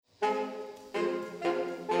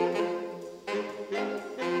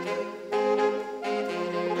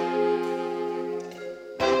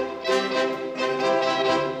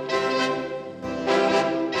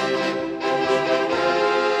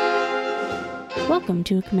Welcome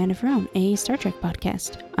to A Command of Your Own, a Star Trek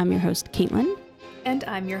podcast. I'm your host, Caitlin. And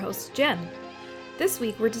I'm your host, Jen. This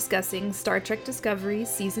week we're discussing Star Trek Discovery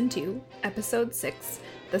Season 2, Episode 6,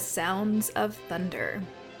 The Sounds of Thunder.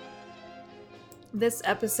 This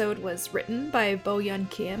episode was written by Bo-Yeon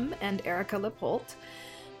Kim and Erica Lippholt.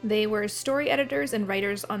 They were story editors and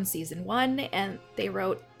writers on Season 1, and they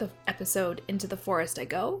wrote the episode Into the Forest I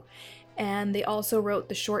Go. And they also wrote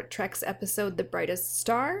the Short Treks episode The Brightest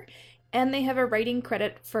Star, and they have a writing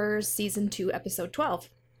credit for Season 2, Episode 12.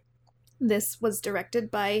 This was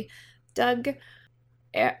directed by Doug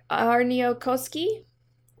Arniokoski,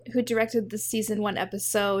 who directed the Season 1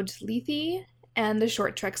 episode Lethe and the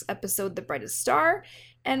Short Treks episode The Brightest Star,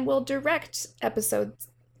 and will direct episode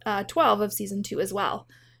 12 of Season 2 as well,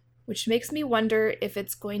 which makes me wonder if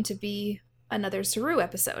it's going to be another Saru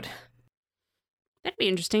episode. That'd be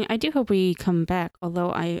interesting. I do hope we come back,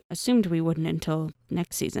 although I assumed we wouldn't until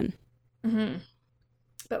next season. Mm-hmm.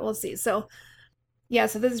 But we'll see. So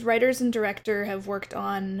this writers and director have worked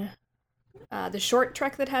on the short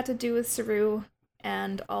trek that had to do with Saru,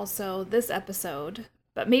 and also this episode.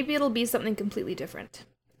 But maybe it'll be something completely different.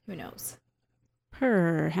 Who knows?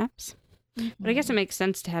 Perhaps. Mm-hmm. But I guess it makes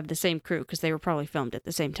sense to have the same crew, because they were probably filmed at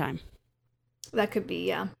the same time. That could be,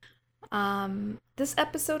 yeah. This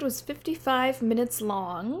episode was 55 minutes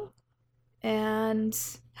long. And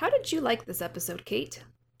how did you like this episode, Cait?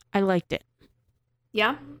 I liked it.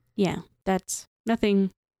 Yeah? Yeah, that's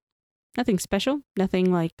nothing special,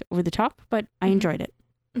 nothing like over the top, but I enjoyed it.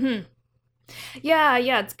 Mm-hmm.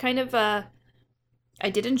 Yeah, it's kind of, I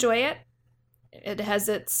did enjoy it. It has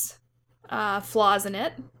its flaws in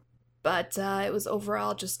it, but it was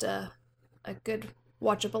overall just a good,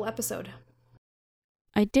 watchable episode.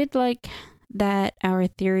 I did like that our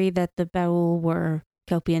theory that the Baul were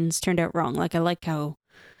Kelpians turned out wrong. I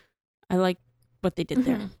like what they did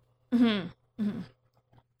there. Mm-hmm. Mm-hmm.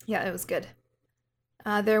 Yeah, it was good.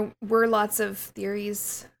 There were lots of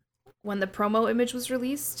theories when the promo image was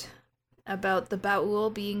released about the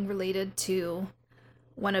Baul being related to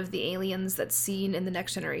one of the aliens that's seen in The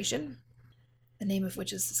Next Generation, the name of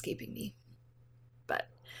which is escaping me. But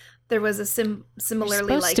there was a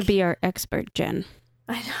similarly You're supposed to be our expert, Jen.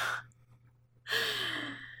 I know.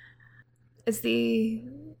 It's the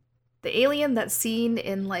alien that's seen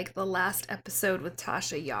in the last episode with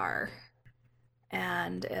Tasha Yar.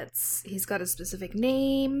 And he's got a specific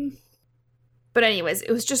name. But anyways,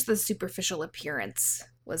 it was just the superficial appearance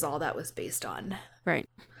was all that was based on. Right.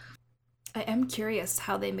 I am curious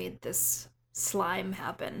how they made this slime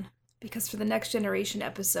happen. Because for the Next Generation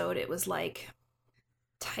episode, it was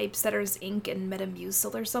Typesetter's ink and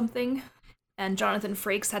Metamucil or something. And Jonathan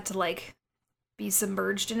Frakes had to be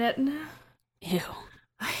submerged in it. Ew.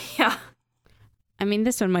 Yeah. I mean,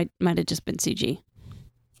 this one might have just been CG.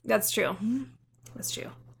 That's true.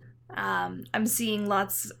 I'm seeing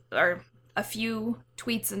a few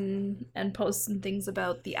tweets and posts and things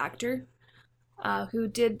about the actor who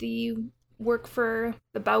did the work for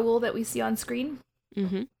the Baul that we see on screen.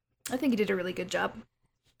 Mm-hmm. I think he did a really good job.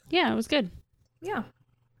 Yeah, it was good. Yeah.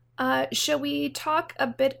 Shall we talk a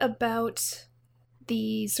bit about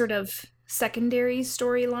the sort of secondary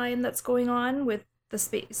storyline that's going on with the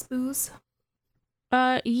space booze?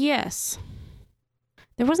 Yes.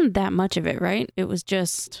 There wasn't that much of it, right? It was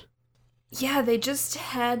just... Yeah, they just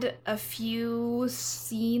had a few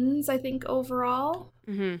scenes, I think, overall.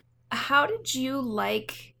 Mm-hmm. How did you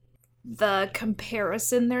like the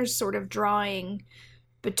comparison they're sort of drawing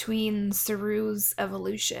between Saru's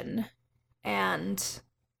evolution and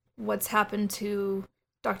what's happened to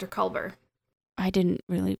Dr. Culber? I didn't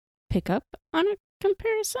really pick up on a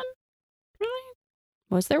comparison, really.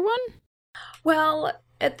 Was there one? Well,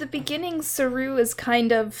 at the beginning, Saru is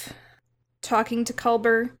kind of talking to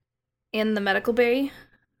Culber in the medical bay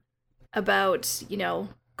about,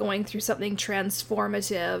 going through something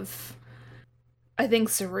transformative. I think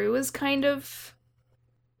Saru is kind of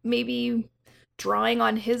maybe drawing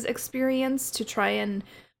on his experience to try and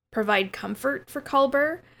provide comfort for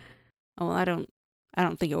Culber. Oh, well, I don't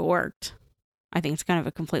think it worked. I think it's kind of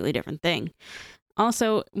a completely different thing.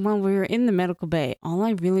 Also, when we were in the medical bay, all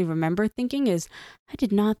I really remember thinking is, I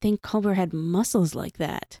did not think Culber had muscles like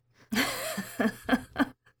that.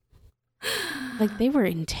 They were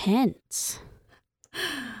intense.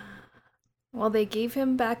 Well, they gave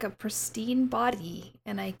him back a pristine body,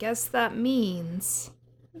 and I guess that means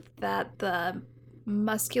that the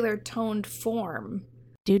muscular toned form...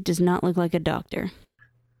 Dude does not look like a doctor.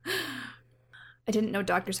 I didn't know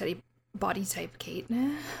doctors had a body type, Cait.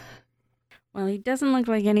 Well, he doesn't look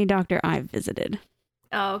like any doctor I've visited.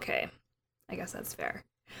 Oh, okay. I guess that's fair.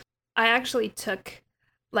 I actually took,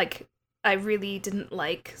 I really didn't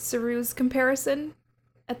like Saru's comparison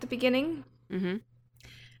at the beginning. Mm-hmm.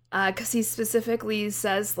 Because he specifically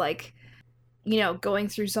says, like, going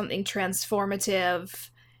through something transformative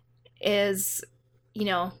is, you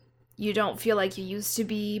know, you don't feel like you used to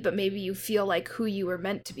be, but maybe you feel like who you were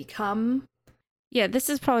meant to become. Yeah, this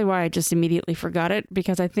is probably why I just immediately forgot it,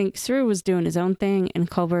 because I think Saru was doing his own thing and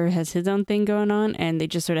Culber has his own thing going on, and they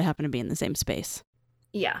just sort of happen to be in the same space.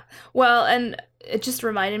 Yeah. Well, and it just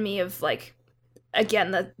reminded me of, like,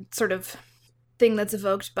 again, the sort of thing that's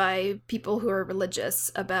evoked by people who are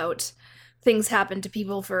religious about things happen to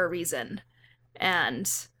people for a reason,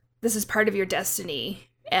 and this is part of your destiny.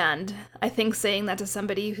 And I think saying that to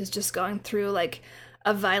somebody who's just gone through, like,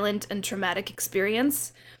 a violent and traumatic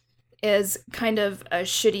experience is kind of a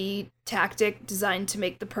shitty tactic designed to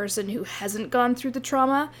make the person who hasn't gone through the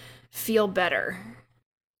trauma feel better.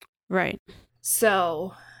 Right.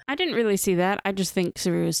 So I didn't really see that. I just think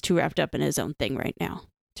Saru is too wrapped up in his own thing right now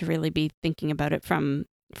to really be thinking about it from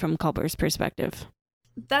Culber's perspective.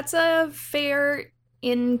 that's a fair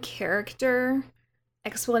in-character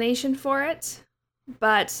explanation for it,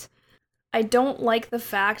 but I don't like the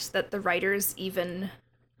fact that the writers even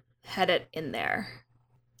had it in there.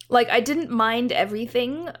 Like, I didn't mind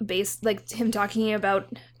everything based, like, him talking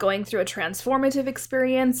about going through a transformative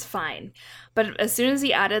experience, fine. But as soon as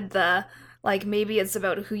he added the, like, maybe it's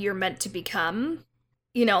about who you're meant to become,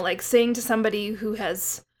 like saying to somebody who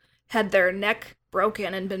has had their neck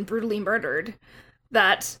broken and been brutally murdered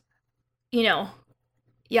that,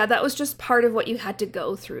 yeah, that was just part of what you had to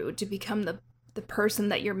go through to become the person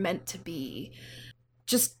that you're meant to be.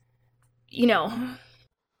 Just,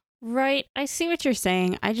 Right. I see what you're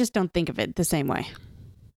saying. I just don't think of it the same way.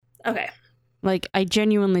 Okay. Like, I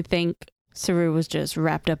genuinely think Saru was just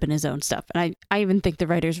wrapped up in his own stuff. And I even think the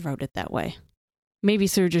writers wrote it that way. Maybe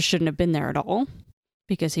Saru just shouldn't have been there at all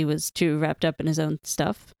because he was too wrapped up in his own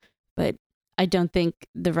stuff. But I don't think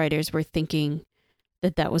the writers were thinking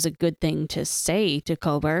that that was a good thing to say to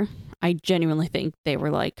Culber. I genuinely think they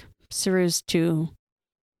were like, Saru's too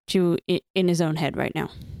in his own head right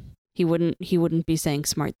now. He wouldn't be saying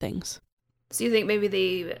smart things. So you think maybe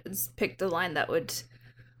they picked a line that would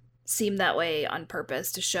seem that way on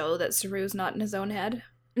purpose to show that Saru's not in his own head?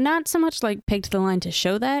 Not so much like picked the line to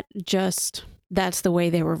show that, just that's the way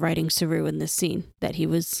they were writing Saru in this scene, that he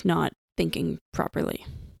was not thinking properly.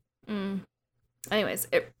 Anyways,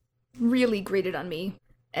 it really grated on me,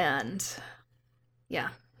 and yeah.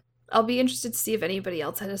 I'll be interested to see if anybody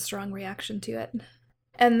else had a strong reaction to it.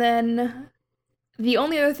 And then the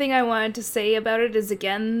only other thing I wanted to say about it is,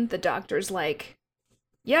 again, the doctor's like,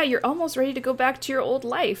 yeah, you're almost ready to go back to your old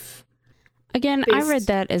life. Again, I read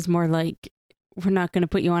that as more like, we're not going to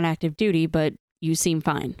put you on active duty, but you seem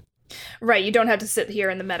fine. Right, you don't have to sit here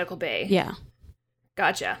in the medical bay. Yeah.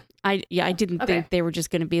 Gotcha. I didn't think they were just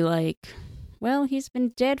going to be like, well, he's been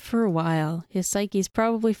dead for a while. His psyche's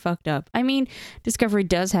probably fucked up. I mean, Discovery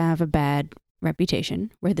does have a bad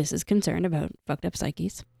reputation where this is concerned about fucked up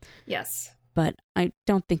psyches. Yes. But I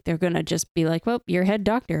don't think they're going to just be like, well, you're head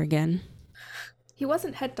doctor again. He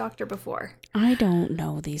wasn't head doctor before. I don't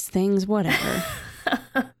know these things, whatever.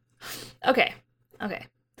 Okay.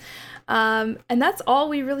 And that's all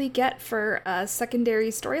we really get for a secondary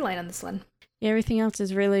storyline on this one. Everything else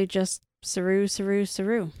is really just Saru.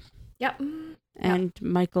 Yep. And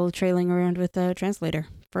Michael trailing around with a translator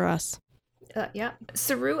for us. Yeah.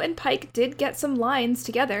 Saru and Pike did get some lines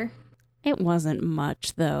together. It wasn't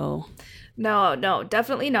much, though. No,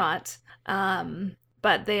 definitely not.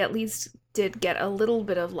 But they at least did get a little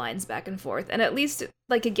bit of lines back and forth. And at least,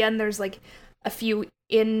 like, again, there's, like, a few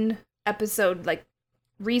in-episode, like,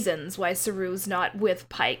 reasons why Saru's not with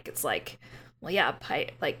Pike. It's like, well, yeah,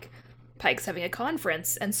 Pike's having a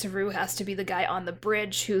conference, and Saru has to be the guy on the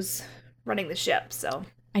bridge who's running the ship, so.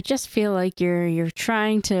 I just feel like you're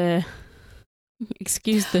trying to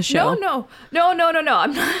excuse the show. No.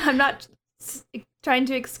 I'm not trying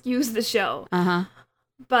to excuse the show. Uh-huh.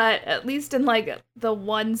 But at least in, like, the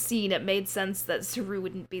one scene, it made sense that Saru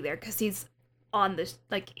wouldn't be there because he's on the,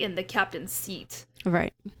 like, in the captain's seat.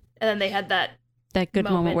 Right. And then they had that good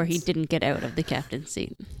moment where he didn't get out of the captain's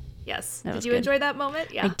seat. Yes. Did you enjoy that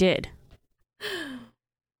moment? Yeah. I did.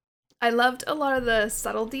 I loved a lot of the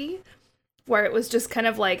subtlety where it was just kind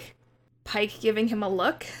of like Pike giving him a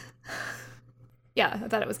look. Yeah, I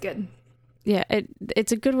thought it was good. Yeah,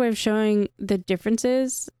 it's a good way of showing the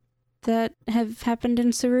differences that have happened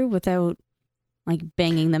in Saru without, like,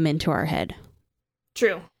 banging them into our head.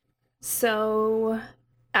 True. So,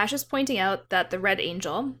 Ash is pointing out that the Red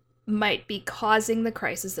Angel might be causing the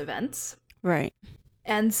crisis events. Right.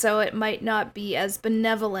 And so it might not be as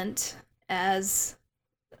benevolent as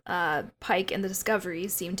Pike and the Discovery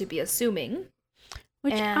seem to be assuming.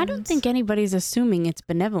 Which I don't think anybody's assuming it's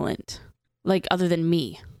benevolent, like, other than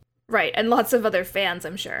me. Right, and lots of other fans,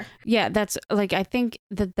 I'm sure. Yeah, that's, like, I think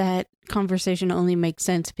that conversation only makes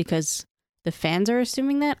sense because the fans are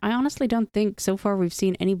assuming that. I honestly don't think so far we've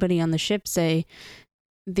seen anybody on the ship say,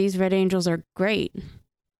 these Red Angels are great.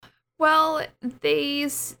 Well,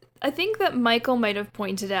 I think that Michael might have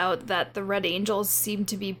pointed out that the Red Angels seem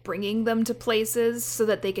to be bringing them to places so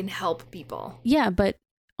that they can help people. Yeah, but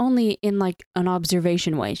only in, like, an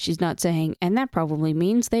observation way. She's not saying, and that probably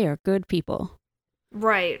means they are good people.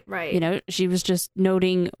 Right. You know, she was just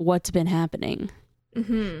noting what's been happening.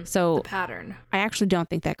 Mm-hmm. So the pattern. I actually don't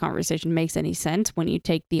think that conversation makes any sense when you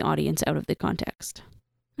take the audience out of the context.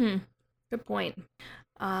 Good point.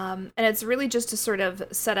 And it's really just to sort of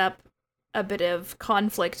set up a bit of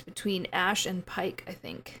conflict between Ash and Pike, I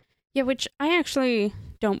think. Yeah, which I actually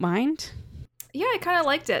don't mind. Yeah, I kind of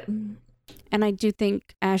liked it. And I do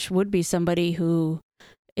think Ash would be somebody who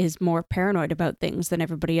is more paranoid about things than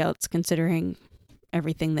everybody else, considering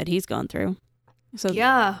everything that he's gone through. So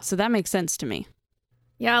that makes sense to me.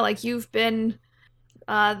 Yeah, like you've been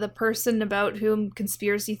the person about whom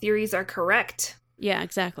conspiracy theories are correct. Yeah,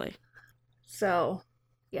 exactly. So,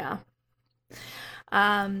 yeah.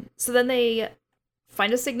 So then they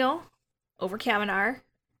find a signal over Kaminar.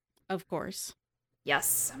 Of course.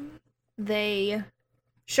 Yes. They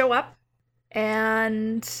show up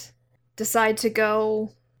and decide to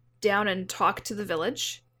go down and talk to the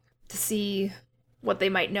village to see what they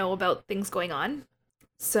might know about things going on.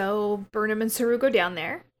 So Burnham and Saru go down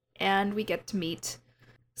there, and we get to meet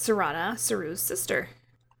Sarana, Saru's sister.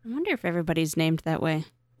 I wonder if everybody's named that way.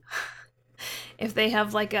 If they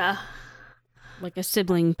have like a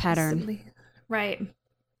sibling pattern. Right.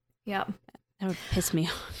 Yeah. That would piss me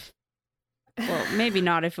off. Well, maybe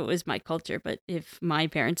not if it was my culture, but if my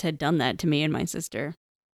parents had done that to me and my sister.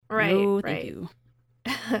 Right. No, thank you.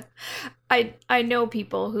 I know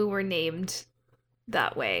people who were named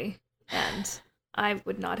that way, and I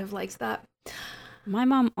would not have liked that. My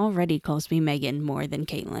mom already calls me Megan more than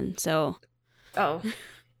Caitlin, so... Oh,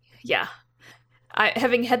 yeah.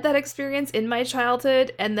 Having had that experience in my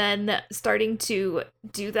childhood and then starting to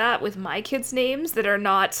do that with my kids' names that are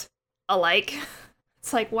not alike,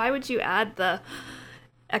 it's like, why would you add the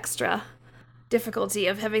extra difficulty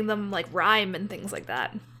of having them, like, rhyme and things like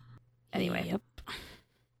that? Anyway.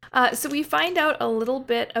 Yep. So we find out a little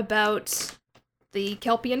bit about the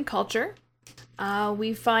Kelpian culture.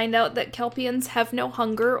 We find out that Kelpians have no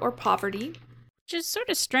hunger or poverty. Which is sort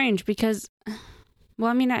of strange because, well,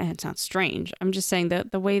 I mean, it's not strange. I'm just saying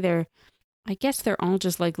that the way I guess they're all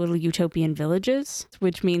just like little utopian villages,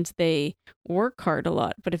 which means they work hard a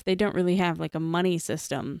lot. But if they don't really have like a money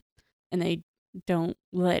system and they don't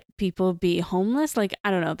let people be homeless, like,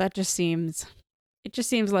 I don't know, it just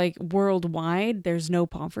seems like worldwide there's no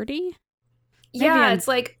poverty. It's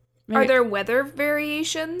like, are there weather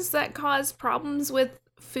variations that cause problems with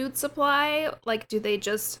food supply? Like, do they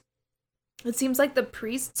just... It seems like the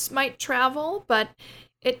priests might travel, but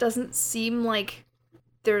it doesn't seem like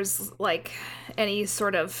there's, like, any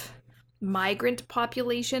sort of migrant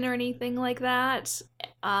population or anything like that.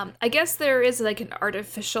 I guess there is, like, an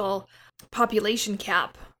artificial population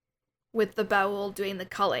cap with the Baul doing the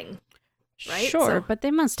culling, right? Sure, but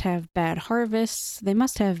they must have bad harvests. They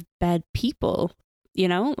must have bad people, you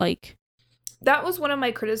know? Like... That was one of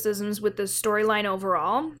my criticisms with the storyline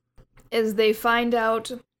overall, is they find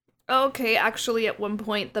out... Okay, actually, at one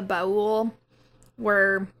point, the Baul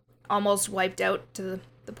were almost wiped out to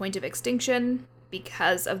the point of extinction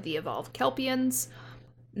because of the evolved Kelpians.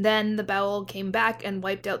 Then the Baul came back and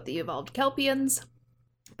wiped out the evolved Kelpians.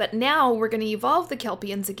 But now we're going to evolve the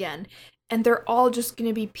Kelpians again, and they're all just going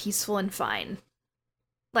to be peaceful and fine.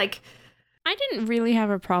 Like... I didn't really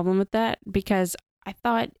have a problem with that because I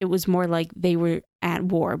thought it was more like they were at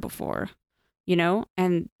war before. You know,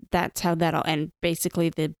 and that's how that'll end. Basically,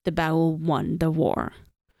 the Baul won the war.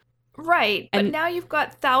 Right, but now you've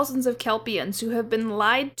got thousands of Kelpians who have been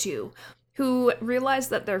lied to, who realize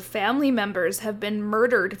that their family members have been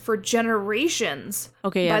murdered for generations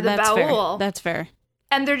by the Baul. That's fair.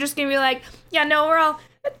 And they're just going to be like, yeah, no,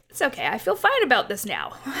 it's okay. I feel fine about this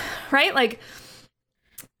now. Right? Like...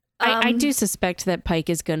 I do suspect that Pike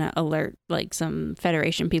is going to alert, like, some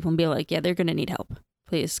Federation people and be like, yeah, they're going to need help.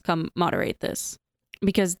 Please come moderate this.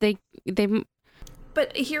 Because they...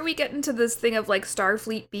 But here we get into this thing of, like,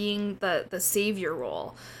 Starfleet being the savior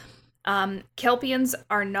role. Kelpians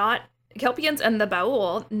and the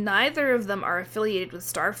Baul, neither of them are affiliated with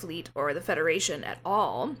Starfleet or the Federation at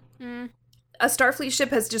all. a Starfleet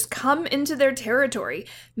ship has just come into their territory,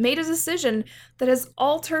 made a decision that has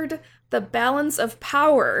altered the balance of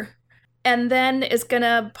power, and then is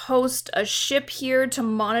gonna post a ship here to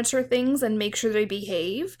monitor things and make sure they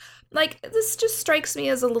behave. Like, this just strikes me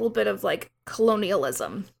as a little bit of, like,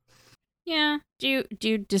 colonialism. Yeah. Do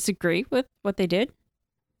you disagree with what they did?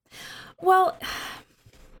 Well,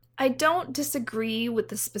 I don't disagree with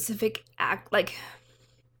the specific act. Like,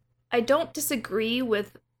 I don't disagree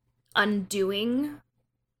with undoing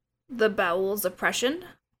the Bowel's oppression,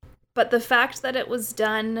 but the fact that it was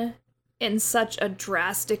done in such a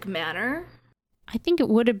drastic manner. I think it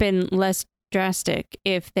would have been less drastic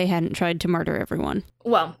if they hadn't tried to murder everyone.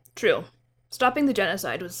 Well, true. Stopping the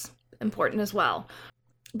genocide was important as well.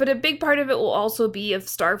 But a big part of it will also be if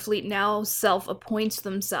Starfleet now self-appoints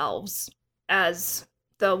themselves as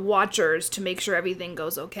the watchers to make sure everything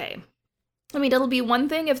goes okay. I mean, it'll be one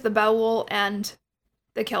thing if the Bowel and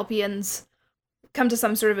the Kelpians come to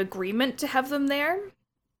some sort of agreement to have them there.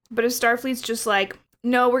 But if Starfleet's just like,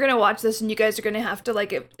 no, we're going to watch this and you guys are going to have to,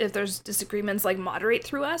 like, if there's disagreements, like, moderate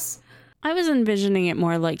through us. I was envisioning it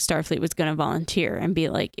more like Starfleet was going to volunteer and be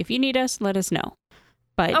like, if you need us, let us know.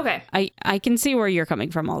 But okay. I can see where you're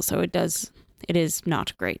coming from also. It is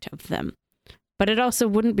not great of them. But it also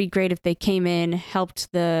wouldn't be great if they came in,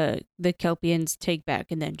 helped the Kelpians take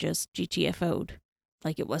back, and then just GTFO'd.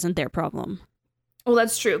 Like it wasn't their problem. Well,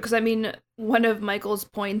 that's true. Because, I mean, one of Michael's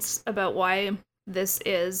points about why this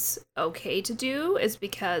is okay to do is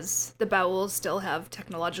because the Bowels still have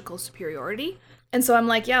technological superiority. And so I'm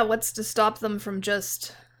like, yeah, what's to stop them from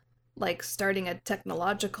just, like, starting a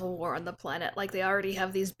technological war on the planet? Like, they already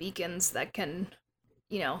have these beacons that can,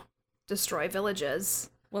 destroy villages.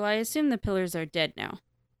 Well, I assume the pillars are dead now.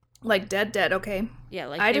 Like, dead, okay. Yeah,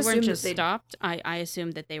 like they weren't just stopped. I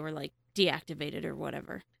assumed that they were, like, deactivated or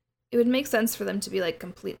whatever. It would make sense for them to be, like,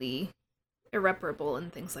 completely irreparable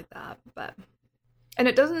and things like that, but... And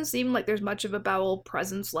it doesn't seem like there's much of a Bowel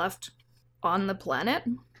presence left on the planet.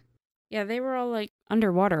 Yeah, they were all, like,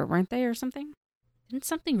 underwater, weren't they, or something? Didn't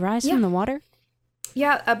something rise from the water?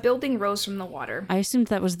 Yeah, a building rose from the water. I assumed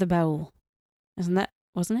that was the Bowel. Wasn't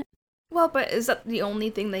it? Well, but is that the only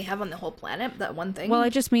thing they have on the whole planet? That one thing? Well, I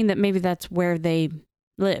just mean that maybe that's where they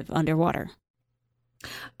live, underwater.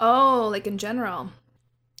 Oh, like in general.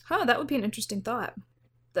 Huh, that would be an interesting thought.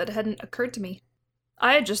 That hadn't occurred to me.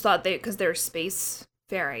 I had just thought because they're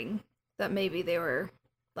spacefaring, that maybe they were,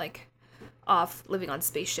 like, off living on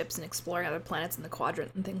spaceships and exploring other planets in the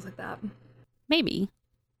quadrant and things like that. Maybe.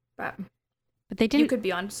 But they didn't. You could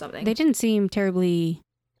be onto something. They didn't seem terribly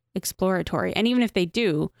exploratory, and even if they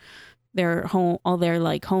do, all their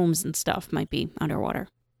like homes and stuff might be underwater.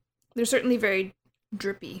 They're certainly very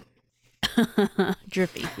drippy.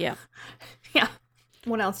 Drippy, yeah. Yeah.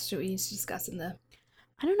 What else should we discuss in the...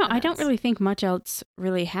 I don't know. I don't really think much else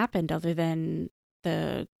really happened other than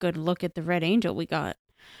the good look at the Red Angel we got.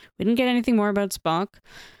 We didn't get anything more about Spock.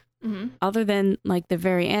 Mm-hmm. Other than, like, the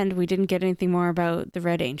very end, we didn't get anything more about the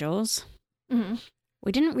Red Angels. Mm-hmm.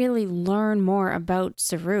 We didn't really learn more about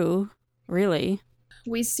Saru, really.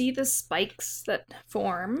 We see the spikes that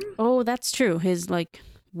form. Oh, that's true. His, like,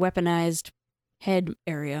 weaponized head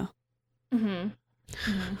area. Mm-hmm.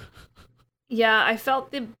 Mm-hmm. Yeah, I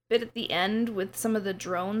felt the bit at the end with some of the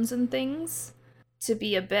drones and things to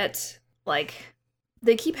be a bit, like,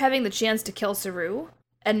 they keep having the chance to kill Saru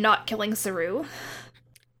and not killing Saru.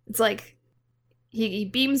 It's like, he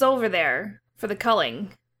beams over there for the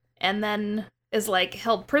culling and then is, like,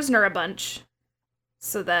 held prisoner a bunch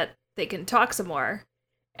so that they can talk some more.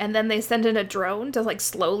 And then they send in a drone to, like,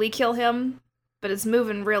 slowly kill him, but it's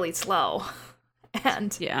moving really slow.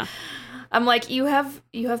 And yeah, I'm like, you have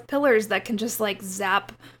pillars that can just, like,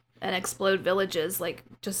 zap and explode villages, like,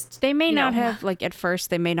 just... They may not have, like, at first,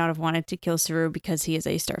 they may not have wanted to kill Saru because he is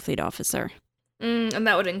a Starfleet officer. And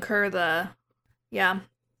that would incur the... Yeah,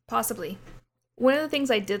 possibly. One of the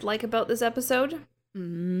things I did like about this episode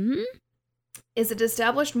is it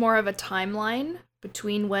established more of a timeline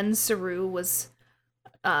between when Saru was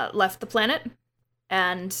left the planet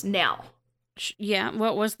and now. Yeah,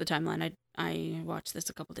 what was the timeline? I watched this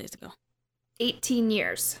a couple days ago. 18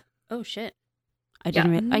 years. Oh shit! I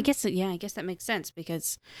didn't. I guess that makes sense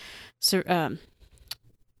because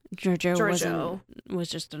Giorgio was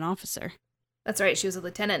just an officer. That's right. She was a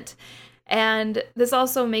lieutenant, and this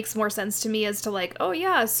also makes more sense to me as to, like, oh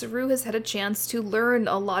yeah, Saru has had a chance to learn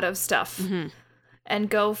a lot of stuff and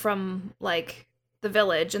go from, like, the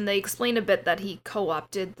village, and they explain a bit that he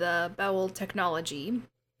co-opted the Bowel technology,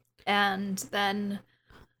 and then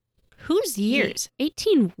whose years?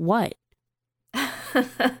 18 what?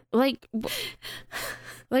 like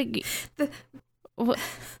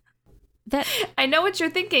That I know what you're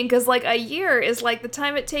thinking, because like a year is like the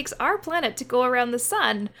time it takes our planet to go around the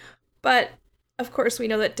sun. But of course, we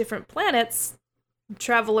know that different planets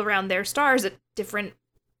travel around their stars at different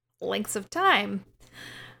lengths of time.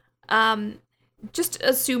 Just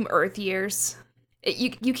assume Earth years.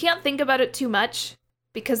 You can't think about it too much,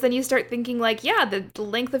 because then you start thinking like, yeah, the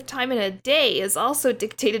length of time in a day is also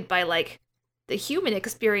dictated by like the human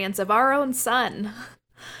experience of our own sun.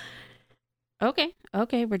 okay.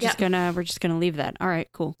 We're just gonna leave that. All right,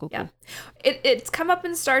 cool. Yeah, it's come up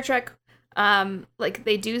in Star Trek. Like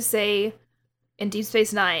they do say in Deep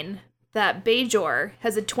Space Nine that Bajor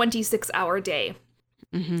has a 26-hour day.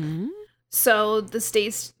 Mm-hmm. So the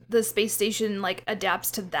space station like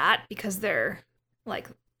adapts to that because they're like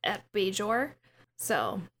at Bajor.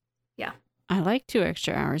 So, yeah. I like 2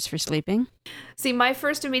 extra hours for sleeping. See, my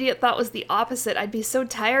first immediate thought was the opposite. I'd be so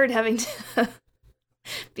tired having to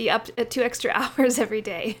be up at 2 extra hours every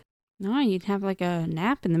day. No, you'd have like a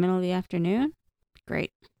nap in the middle of the afternoon.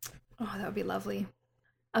 Great. Oh, that would be lovely.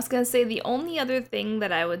 I was going to say the only other thing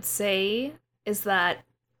that I would say is that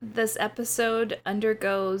this episode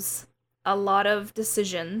undergoes a lot of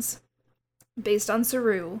decisions based on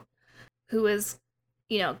Saru, who is,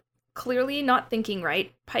 clearly not thinking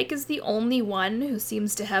right. Pike is the only one who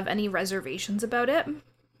seems to have any reservations about it.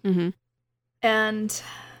 Mm-hmm. And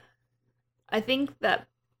I think that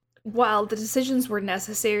while the decisions were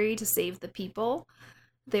necessary to save the people,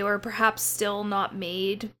 they were perhaps still not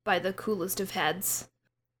made by the coolest of heads.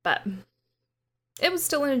 But it was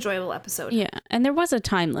still an enjoyable episode. Yeah, and there was a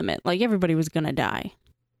time limit. Like, everybody was gonna die.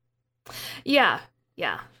 Yeah,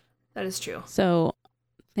 that is true. So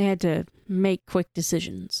they had to make quick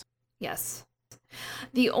decisions. Yes.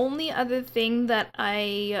 The only other thing that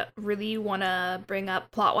I really want to bring up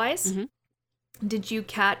plot-wise, did you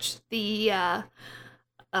catch the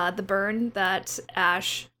burn that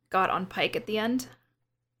Ash got on Pike at the end?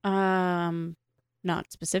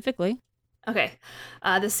 Not specifically. Okay.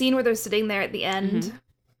 The scene where they're sitting there at the end,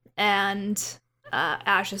 and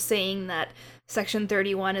Ash is saying that Section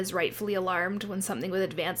 31 is rightfully alarmed when something with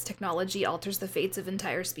advanced technology alters the fates of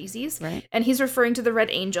entire species. Right. And he's referring to the Red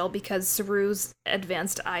Angel because Saru's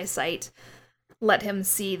advanced eyesight let him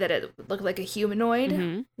see that it looked like a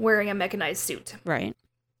humanoid wearing a mechanized suit. Right.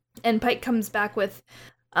 And Pike comes back with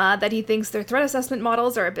that he thinks their threat assessment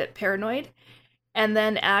models are a bit paranoid. And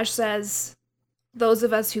then Ash says, those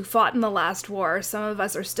of us who fought in the last war, some of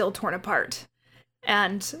us are still torn apart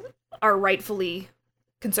and are rightfully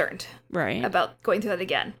concerned about going through that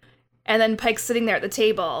again. And then Pike's sitting there at the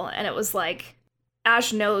table, and it was like,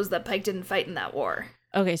 Ash knows that Pike didn't fight in that war.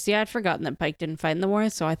 Okay, see, I'd forgotten that Pike didn't fight in the war,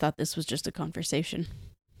 so I thought this was just a conversation.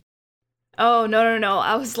 Oh, no.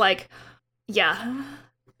 I was like, yeah,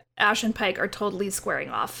 Ash and Pike are totally squaring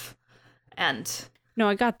off. And no,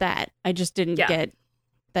 I got that. I just didn't get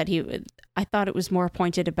that he would. I thought it was more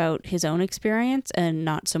pointed about his own experience and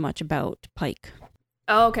not so much about Pike.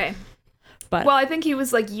 Oh, okay. But, well, I think he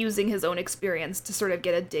was like using his own experience to sort of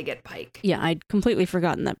get a dig at Pike. Yeah, I'd completely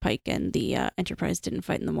forgotten that Pike and the Enterprise didn't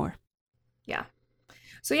fight in the war. Yeah.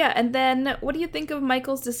 So yeah, and then what do you think of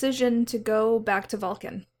Michael's decision to go back to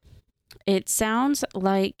Vulcan? It sounds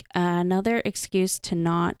like another excuse to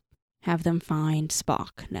not have them find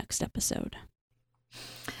Spock next episode.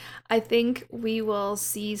 I think we will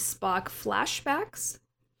see Spock flashbacks.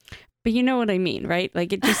 But you know what I mean, right?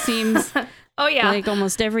 Like, it just seems oh, yeah. Like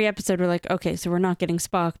almost every episode we're like, okay, so we're not getting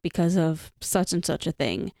Spock because of such and such a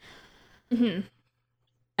thing. Mm-hmm.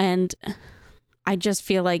 And I just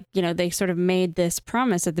feel like, they sort of made this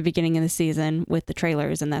promise at the beginning of the season with the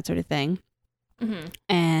trailers and that sort of thing. Mm-hmm.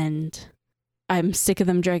 And I'm sick of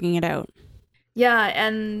them dragging it out. Yeah,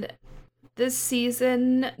 and this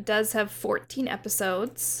season does have 14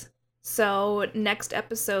 episodes. So next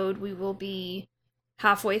episode we will be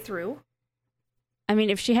halfway through. I mean,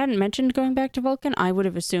 if she hadn't mentioned going back to Vulcan, I would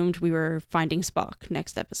have assumed we were finding Spock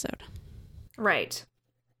next episode. Right.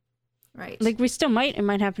 Like, we still might. It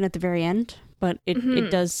might happen at the very end, but it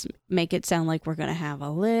does make it sound like we're going to have a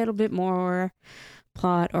little bit more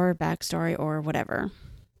plot or backstory or whatever.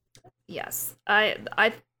 Yes.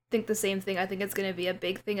 I think the same thing. I think it's going to be a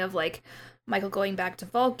big thing of, like, Michael going back to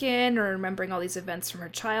Vulcan or remembering all these events from her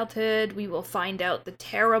childhood. We will find out the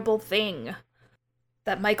terrible thing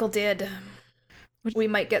that Michael did. We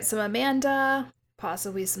might get some Amanda,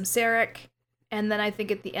 possibly some Sarek, and then I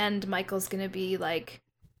think at the end Michael's gonna be like,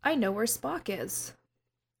 I know where Spock is.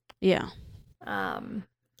 Yeah.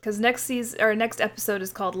 Because next episode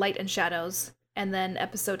is called Light and Shadows, and then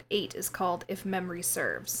episode 8 is called If Memory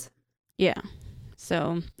Serves. Yeah.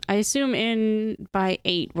 So I assume by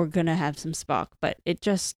 8 we're gonna have some Spock, but it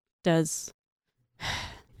just does.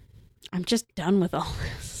 I'm just done with all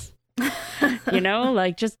this.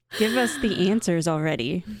 Like just give us the answers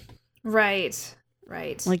already. Right.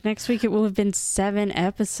 Like next week it will have been 7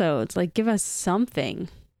 episodes. Like give us something.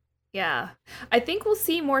 Yeah. I think we'll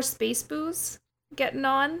see more space booze getting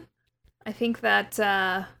on. I think that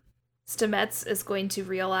Stamets is going to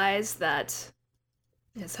realize that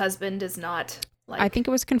his husband is not like... I think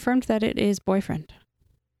it was confirmed that it is boyfriend.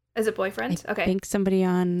 Is it boyfriend? Okay. I think somebody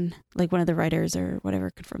on, like, one of the writers or whatever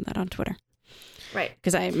confirmed that on Twitter. Right.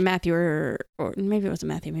 Because Matthew, or maybe it wasn't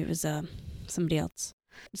Matthew, maybe it was somebody else.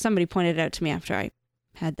 Somebody pointed it out to me after I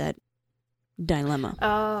had that dilemma.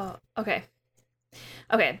 Oh, okay.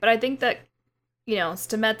 Okay, but I think that,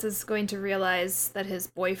 Stamets is going to realize that his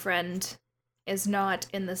boyfriend is not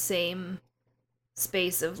in the same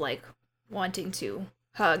space of, like, wanting to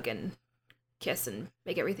hug and kiss and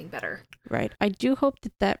make everything better. Right. I do hope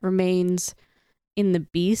that remains in the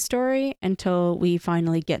B story until we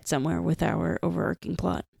finally get somewhere with our overarching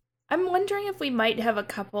plot. I'm wondering if we might have a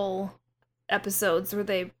couple episodes where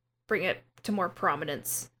they bring it to more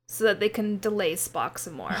prominence so that they can delay Spock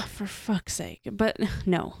some more. Oh, for fuck's sake. But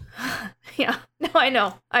no. Yeah. No, I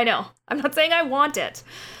know. I'm not saying I want it.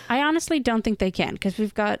 I honestly don't think they can, because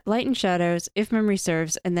we've got Light and Shadows, If Memory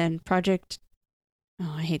Serves, and then Project...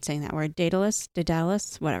 Oh, I hate saying that word. Daedalus,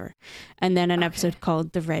 whatever. And then an episode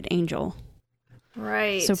called The Red Angel.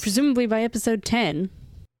 Right. So presumably by episode 10.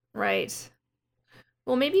 Right.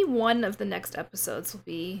 Well, maybe one of the next episodes will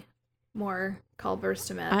be more Culber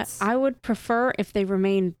Stamets. I would prefer if they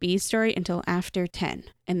remain B story until after 10.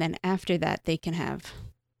 And then after that, they can have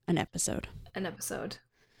an episode.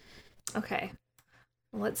 Okay.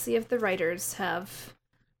 Well, let's see if the writers have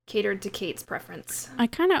catered to Cait's preference. I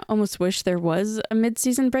kind of almost wish there was a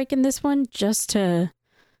mid-season break in this one just to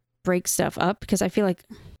break stuff up, because I feel like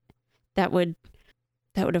that would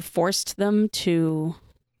have forced them to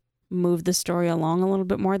move the story along a little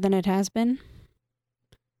bit more than it has been.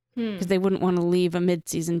 Because they wouldn't want to leave a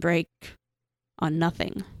mid-season break on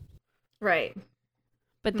nothing. Right.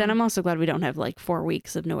 But then I'm also glad we don't have like 4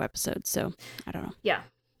 weeks of no episodes, so I don't know. Yeah.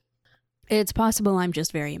 It's possible I'm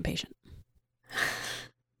just very impatient.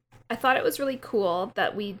 I thought it was really cool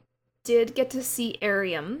that we did get to see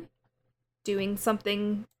Ariam doing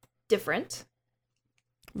something different.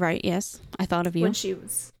 Right, yes. I thought of you. When she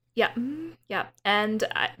was... Yeah. Yeah. And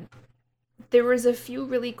there was a few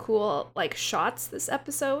really cool, like, shots this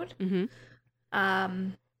episode. Mm-hmm.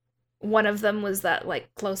 One of them was that,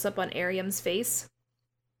 like, close-up on Ariam's face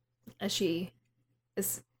as she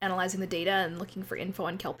is analyzing the data and looking for info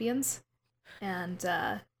on Kelpians. And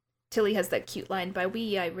Tilly has that cute line, by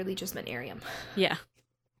we, I really just meant Ariam. Yeah.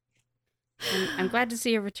 I'm glad to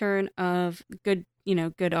see a return of good,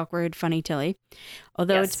 awkward, funny Tilly.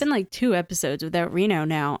 Although It's been like 2 episodes without Reno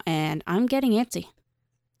now, and I'm getting antsy.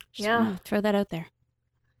 Just wanna throw that out there.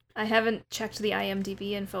 I haven't checked the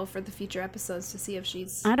IMDb info for the future episodes to see if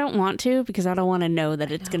she's... I don't want to, because I don't want to know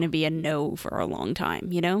that it's going to be a no for a long time,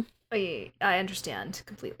 I understand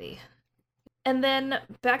completely. And then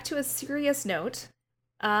back to a serious note,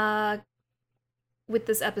 with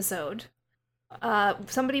this episode,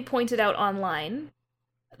 somebody pointed out online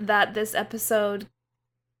that this episode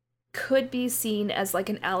could be seen as like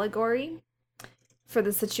an allegory for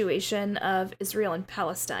the situation of Israel and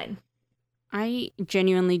Palestine. I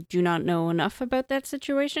genuinely do not know enough about that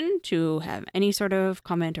situation to have any sort of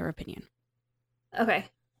comment or opinion. Okay.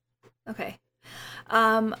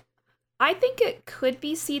 I think it could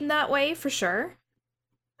be seen that way for sure.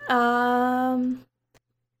 And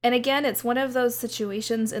again, it's one of those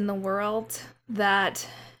situations in the world that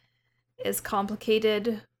is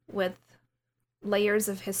complicated with layers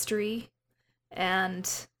of history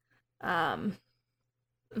and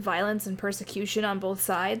violence and persecution on both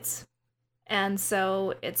sides. And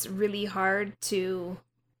so it's really hard to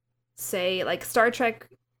say, like, Star Trek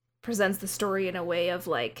presents the story in a way of,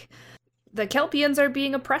 like, the Kelpians are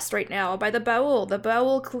being oppressed right now by the Baul. The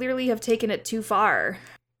Baul clearly have taken it too far.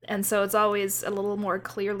 And so it's always a little more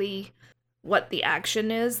clearly what the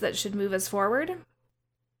action is that should move us forward.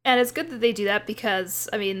 And it's good that they do that because,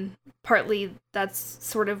 I mean, partly that's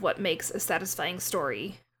sort of what makes a satisfying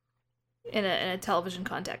story in a television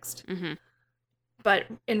context. Mm-hmm. But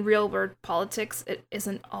in real-world politics, it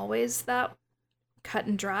isn't always that cut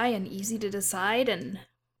and dry and easy to decide. And,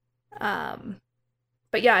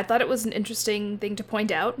 but yeah, I thought it was an interesting thing to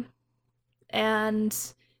point out. And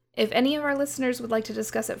if any of our listeners would like to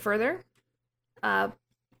discuss it further,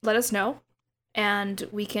 let us know. And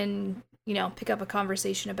we can, pick up a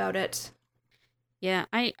conversation about it. Yeah,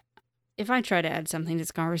 if I try to add something to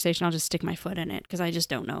this conversation, I'll just stick my foot in it because I just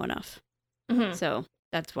don't know enough. Mm-hmm. So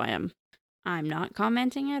that's why I'm I'm not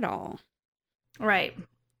commenting at all. Right.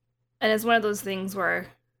 And it's one of those things where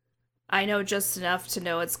I know just enough to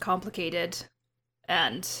know it's complicated,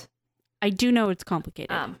 and I do know it's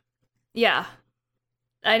complicated. Yeah.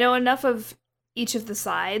 I know enough of each of the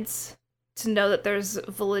sides to know that there's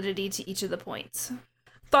validity to each of the points.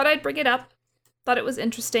 Thought I'd bring it up. Thought it was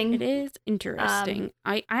interesting. It is interesting.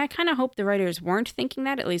 I kind of hope the writers weren't thinking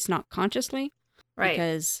that, at least not consciously. Right.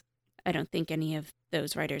 Because I don't think any of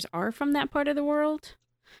those writers are from that part of the world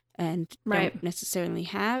and don't necessarily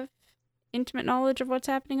have intimate knowledge of what's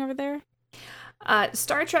happening over there.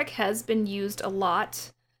 Star Trek has been used a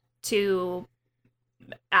lot to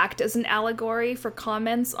act as an allegory for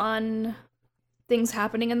comments on things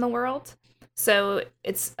happening in the world. So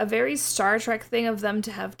it's a very Star Trek thing of them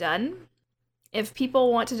to have done. If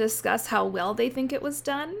people want to discuss how well they think it was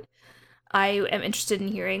done, I am interested in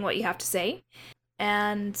hearing what you have to say.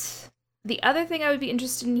 And the other thing I would be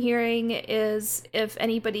interested in hearing is if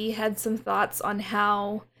anybody had some thoughts on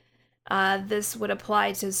how this would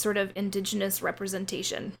apply to sort of indigenous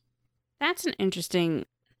representation. That's an interesting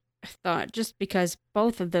thought, just because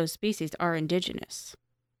both of those species are indigenous.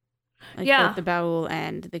 Like both the Baul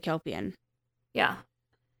and the Kelpian. Yeah.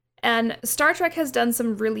 And Star Trek has done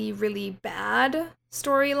some really, really bad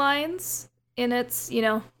storylines in its,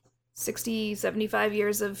 60, 75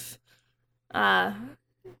 years of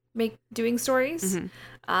doing stories.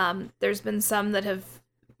 Mm-hmm. There's been some that have,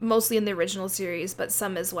 mostly in the original series, but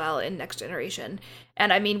some as well in Next Generation.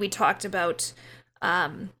 And I mean, we talked about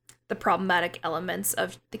the problematic elements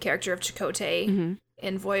of the character of Chakotay mm-hmm.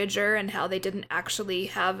 in Voyager and how they didn't actually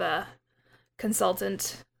have a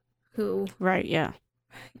consultant who... Right, yeah.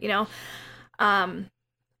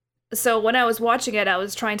 So when I was watching it, I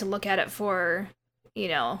was trying to look at it for,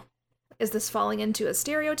 is this falling into a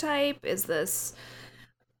stereotype? Is this...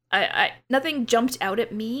 nothing jumped out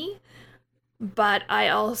at me, but I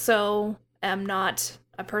also am not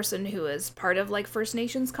a person who is part of like First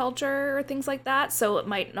Nations culture or things like that, so it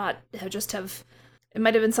might not have it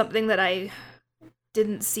might have been something that I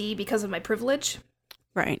didn't see because of my privilege.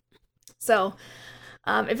 Right. So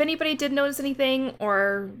if anybody did notice anything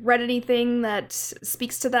or read anything that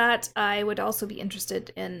speaks to that, I would also be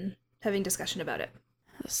interested in having discussion about it.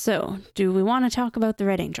 So, do we want to talk about the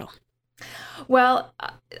Red Angel? Well,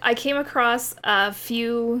 I came across a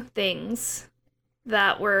few things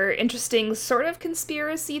that were interesting sort of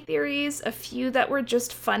conspiracy theories, a few that were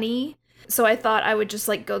just funny. So I thought I would just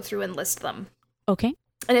go through and list them. Okay.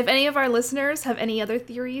 And if any of our listeners have any other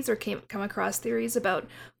theories or come across theories about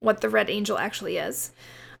what the Red Angel actually is,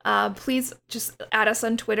 please just add us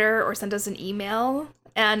on Twitter or send us an email,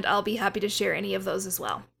 and I'll be happy to share any of those as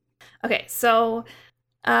well. Okay, so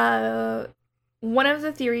one of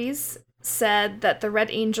the theories said that the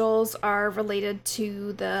Red Angels are related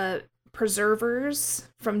to the Preservers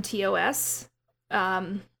from TOS,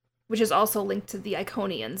 which is also linked to the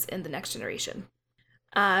Iconians in the Next Generation.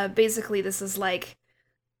 Basically, this is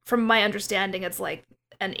from my understanding, it's like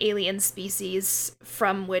an alien species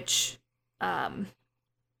from which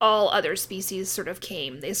all other species sort of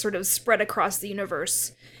came. They sort of spread across the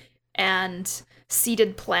universe and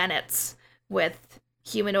seeded planets with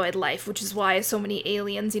humanoid life, which is why so many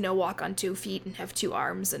aliens, walk on 2 feet and have 2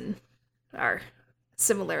 arms and are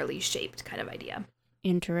similarly shaped kind of idea.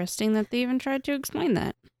 Interesting that they even tried to explain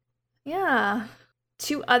that. Yeah.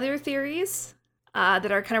 2 other theories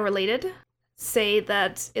that are kind of related say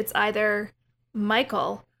that it's either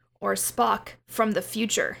Michael or Spock from the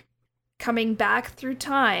future coming back through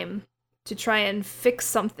time to try and fix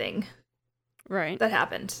something that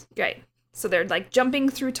happened. Right. So they're jumping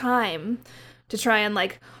through time to try and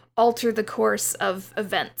alter the course of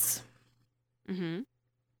events. Mm-hmm.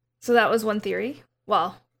 So that was one theory.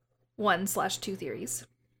 Well, 1/2 theories.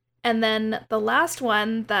 And then the last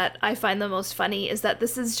one that I find the most funny is that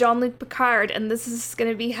this is Jean-Luc Picard, and this is going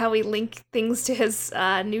to be how we link things to his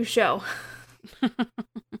new show.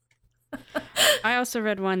 I also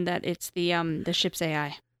read one that it's the ship's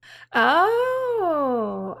AI.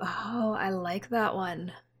 Oh, I like that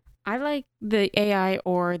one. I like the AI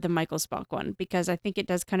or the Michael Spock one because I think it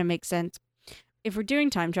does kind of make sense. If we're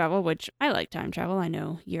doing time travel, which I like time travel, I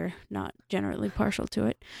know you're not generally partial to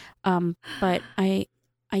it, but I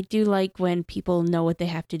do like when people know what they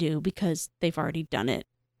have to do because they've already done it.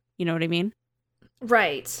 You know what I mean?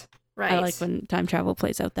 Right. I like when time travel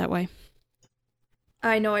plays out that way.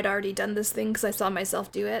 I know I'd already done this thing because I saw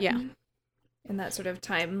myself do it. Yeah. In that sort of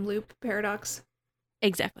time loop paradox.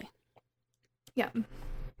 Exactly. Yeah.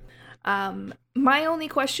 My only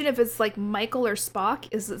question, if it's Michael or Spock,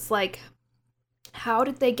 is it's how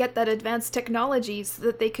did they get that advanced technology so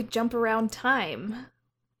that they could jump around time?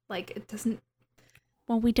 Like, it doesn't...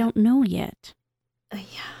 Well, we don't know yet. Yeah.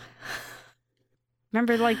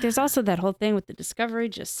 Remember, like, there's also that whole thing with the Discovery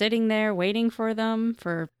just sitting there waiting for them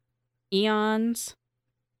for eons.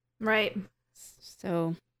 Right.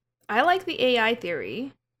 So... I like the AI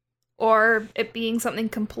theory. Or it being something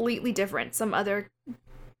completely different. Some other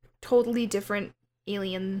totally different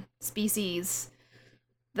alien species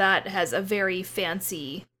that has a very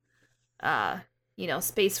fancy,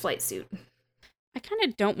 space flight suit. I kind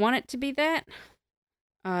of don't want it to be that.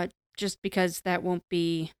 Just because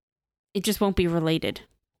it just won't be related,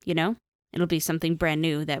 you know? It'll be something brand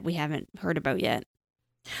new that we haven't heard about yet.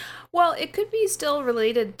 Well, it could be still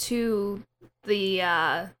related to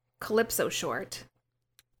the Calypso short.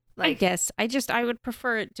 I guess. I would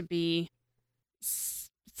prefer it to be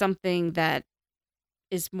something that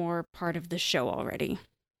is more part of the show already.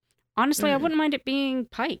 Honestly, I wouldn't mind it being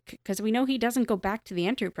Pike, because we know he doesn't go back to the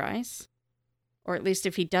Enterprise. Or at least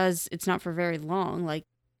if he does, it's not for very long. Like,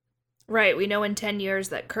 right, we know in 10 years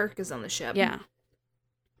that Kirk is on the ship. Yeah.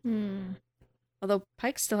 Although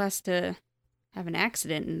Pike still has to have an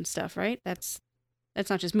accident and stuff, right? That's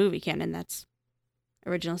not just movie canon, that's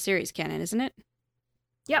original series canon, isn't it?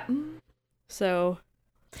 Yep. So,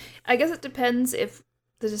 I guess it depends if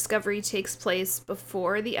the Discovery takes place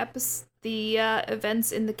before the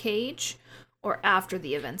events in the cage or after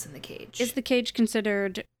the events in the cage. Is the cage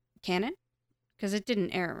considered canon? Because it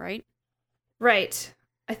didn't air, right? Right.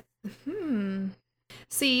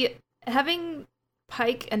 See, having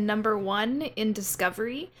Pike and Number 1 in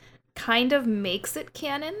Discovery kind of makes it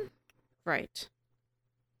canon. Right.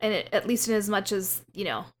 And at least in as much as,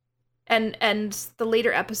 and the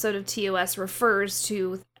later episode of TOS refers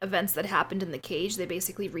to events that happened in the cage. They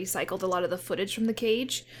basically recycled a lot of the footage from the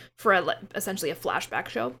cage for essentially a flashback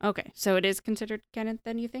show. Okay, so it is considered canon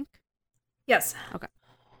then, you think? Yes. Okay.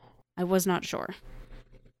 I was not sure.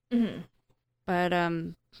 But,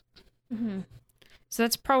 so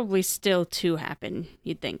that's probably still to happen,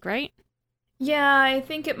 you'd think, right? Yeah, I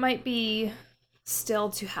think it might be still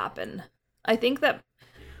to happen. I think that...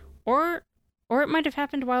 Or it might have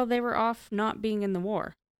happened while they were off not being in the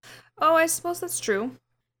war. Oh, I suppose that's true.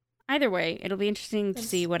 Either way, it'll be interesting to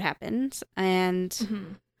see what happens.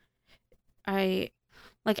 And I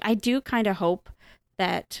do kind of hope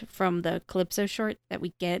that from the Calypso short that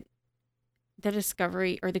we get the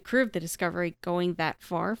Discovery, or the crew of the Discovery, going that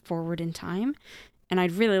far forward in time. And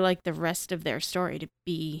I'd really like the rest of their story to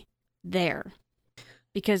be there.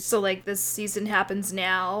 Because... So, like, this season happens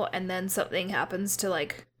now, and then something happens to,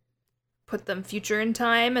 like, put them future in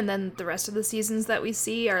time, and then the rest of the seasons that we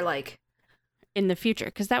see are, like... in the future.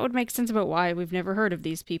 Because that would make sense about why we've never heard of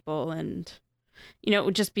these people, and, it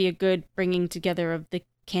would just be a good bringing together of the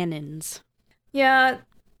canons. Yeah,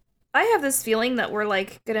 I have this feeling that we're,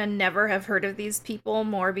 like, gonna never have heard of these people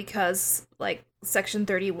more because, like, Section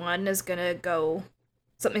 31 is gonna go...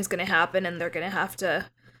 Something's gonna happen, and they're gonna have to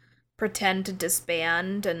pretend to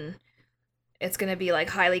disband, and it's gonna be,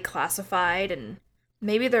 like, highly classified, and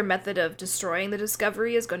maybe their method of destroying the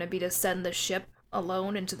Discovery is gonna be to send the ship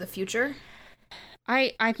alone into the future.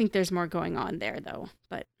 I think there's more going on there, though,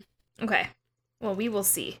 but... Okay. Well, we will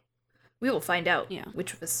see. We will find out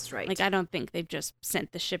which of us is right. Like, I don't think they've just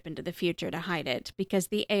sent the ship into the future to hide it, because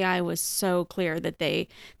the AI was so clear that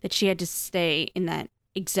she had to stay in that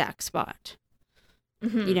exact spot.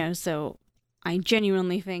 So I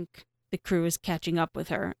genuinely think the crew is catching up with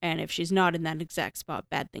her, and if she's not in that exact spot,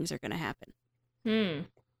 bad things are going to happen. I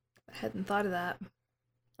hadn't thought of that.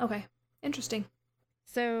 Okay. Interesting.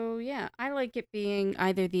 So, yeah, I like it being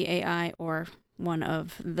either the AI or one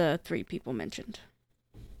of the three people mentioned.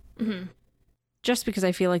 Just because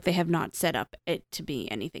I feel like they have not set up it to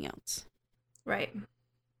be anything else. Right.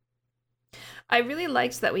 I really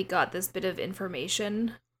liked that we got this bit of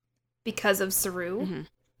information because of Saru.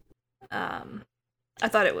 I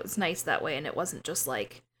thought it was nice that way, and it wasn't just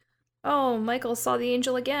like, oh, Michael saw the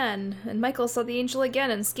angel again, and Michael saw the angel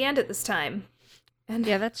again and scanned it this time. And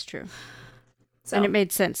yeah, that's true. So, and it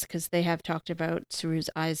made sense because they have talked about Saru's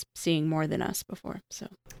eyes seeing more than us before. So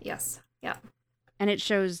yes, yeah. And it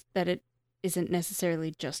shows that it isn't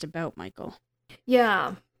necessarily just about Michael.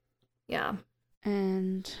 Yeah. Yeah.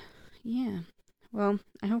 And yeah. Well,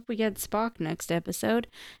 I hope we get Spock next episode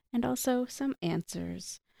and also some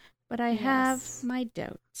answers. But I have my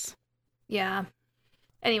doubts. Yeah.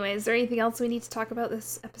 Anyway, is there anything else we need to talk about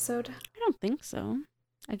this episode? I don't think so.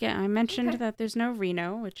 Again, I mentioned that there's no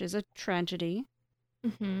Reno, which is a tragedy.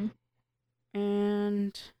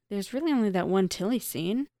 And there's really only that one Tilly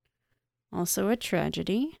scene. Also a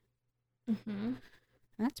tragedy.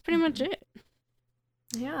 That's pretty much it.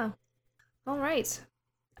 Yeah. All right.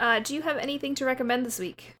 Do you have anything to recommend this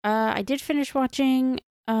week? I did finish watching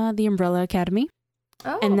The Umbrella Academy,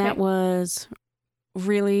 and that was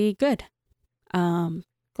really good.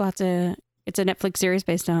 It's a Netflix series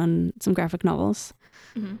based on some graphic novels,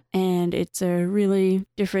 and it's a really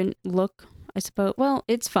different look, I suppose. Well,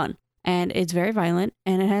 it's fun, and it's very violent,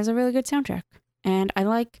 and it has a really good soundtrack, and I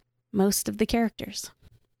like most of the characters.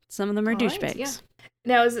 Some of them are douchebags. Right, yeah.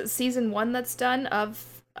 Now, is it season 1 that's done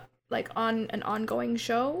of, like, on an ongoing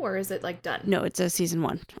show, or is it, like, done? No, it's a season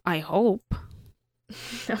 1. I hope.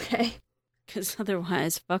 Okay. Because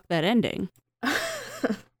otherwise, fuck that ending.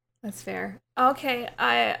 That's fair. Okay,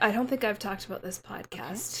 I don't think I've talked about this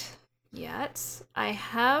podcast yet. I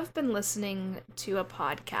have been listening to a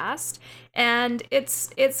podcast, and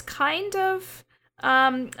it's kind of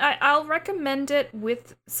I'll recommend it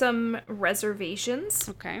with some reservations.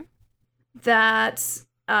 Okay. That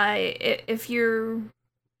if you're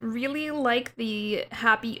really like the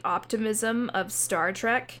happy optimism of Star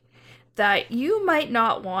Trek, that you might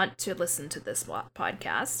not want to listen to this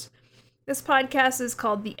podcast. This podcast is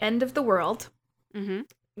called The End of the World. Mm-hmm.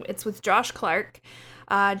 It's with Josh Clark.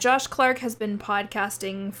 Josh Clark has been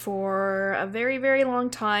podcasting for a very, very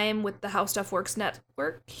long time with the How Stuff Works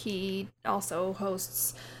Network. He also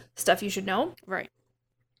hosts Stuff You Should Know. Right.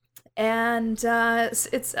 And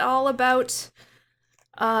it's all about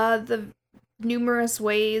the numerous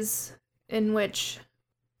ways in which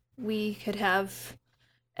we could have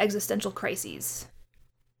existential crises.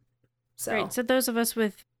 Right, so those of us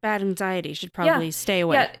with bad anxiety should probably stay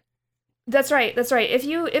away. Yeah, that's right. If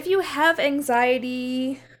you have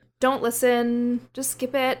anxiety, don't listen. Just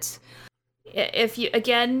skip it. If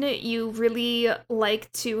you really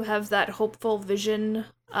like to have that hopeful vision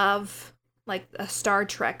of like a Star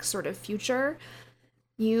Trek sort of future,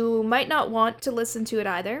 you might not want to listen to it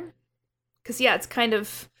either. Because it's kind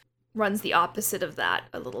of runs the opposite of that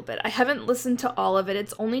a little bit. I haven't listened to all of it.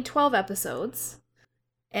 It's only 12 episodes.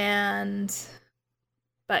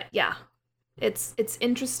 But yeah, it's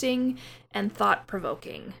interesting and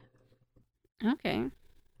thought-provoking. Okay.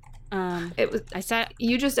 It was.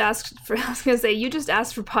 You just asked for. I was gonna say you just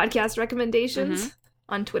asked for podcast recommendations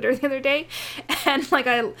on Twitter the other day, and like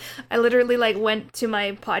I literally like went to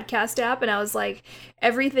my podcast app and I was like,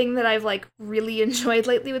 everything that I've like really enjoyed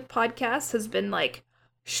lately with podcasts has been like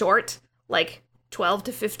short, like 12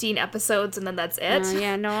 to 15 episodes, and then that's it.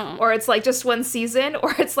 Yeah, no. Or it's like just one season,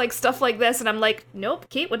 or it's like stuff like this, and I'm like, nope,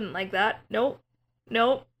 Kate wouldn't like that. Nope.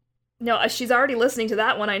 No, she's already listening to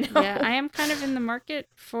that one, I know. Yeah, I am kind of in the market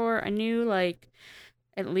for a new, like,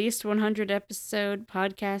 at least 100 episode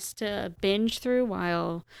podcast to binge through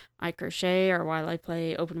while I crochet or while I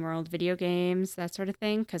play open world video games, that sort of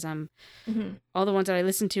thing, because all the ones that I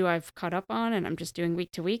listen to I've caught up on, and I'm just doing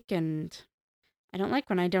week to week, and I don't like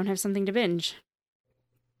when I don't have something to binge.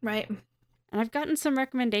 Right. And I've gotten some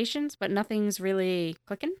recommendations, but nothing's really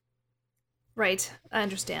clicking. Right. I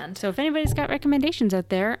understand. So if anybody's got recommendations out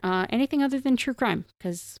there, anything other than true crime,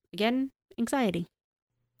 because, again, anxiety.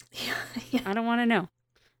 Yeah. I don't want to know.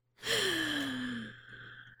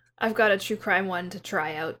 I've got a true crime one to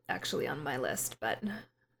try out, actually, on my list, but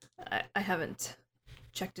I haven't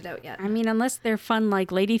checked it out yet. I mean, unless they're fun,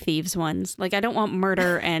 like, lady thieves ones. Like, I don't want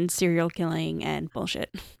murder and serial killing and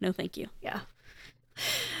bullshit. No, thank you. Yeah.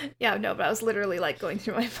 Yeah, no, but I was literally like going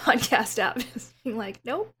through my podcast app just being like,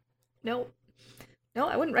 no,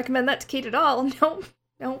 I wouldn't recommend that to Kate at all.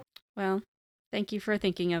 No. Well, thank you for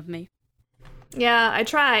thinking of me. Yeah, I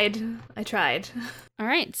tried. All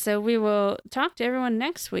right, so we will talk to everyone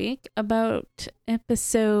next week about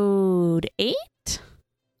episode 8?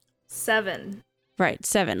 7. Right,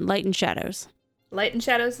 7, Light and Shadows. Light and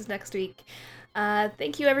Shadows is next week.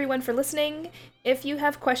 Thank you everyone for listening. If you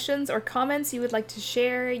have questions or comments you would like to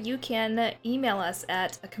share, you can email us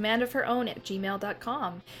at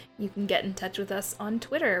commandofherown@gmail.com. You can get in touch with us on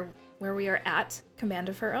Twitter, where we are at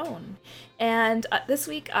commandofherown. And this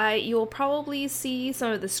week you will probably see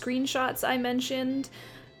some of the screenshots I mentioned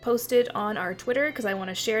posted on our Twitter because I want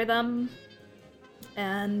to share them.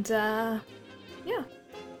 And yeah,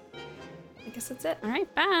 I guess that's it. All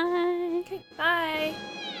right, bye. Okay, bye.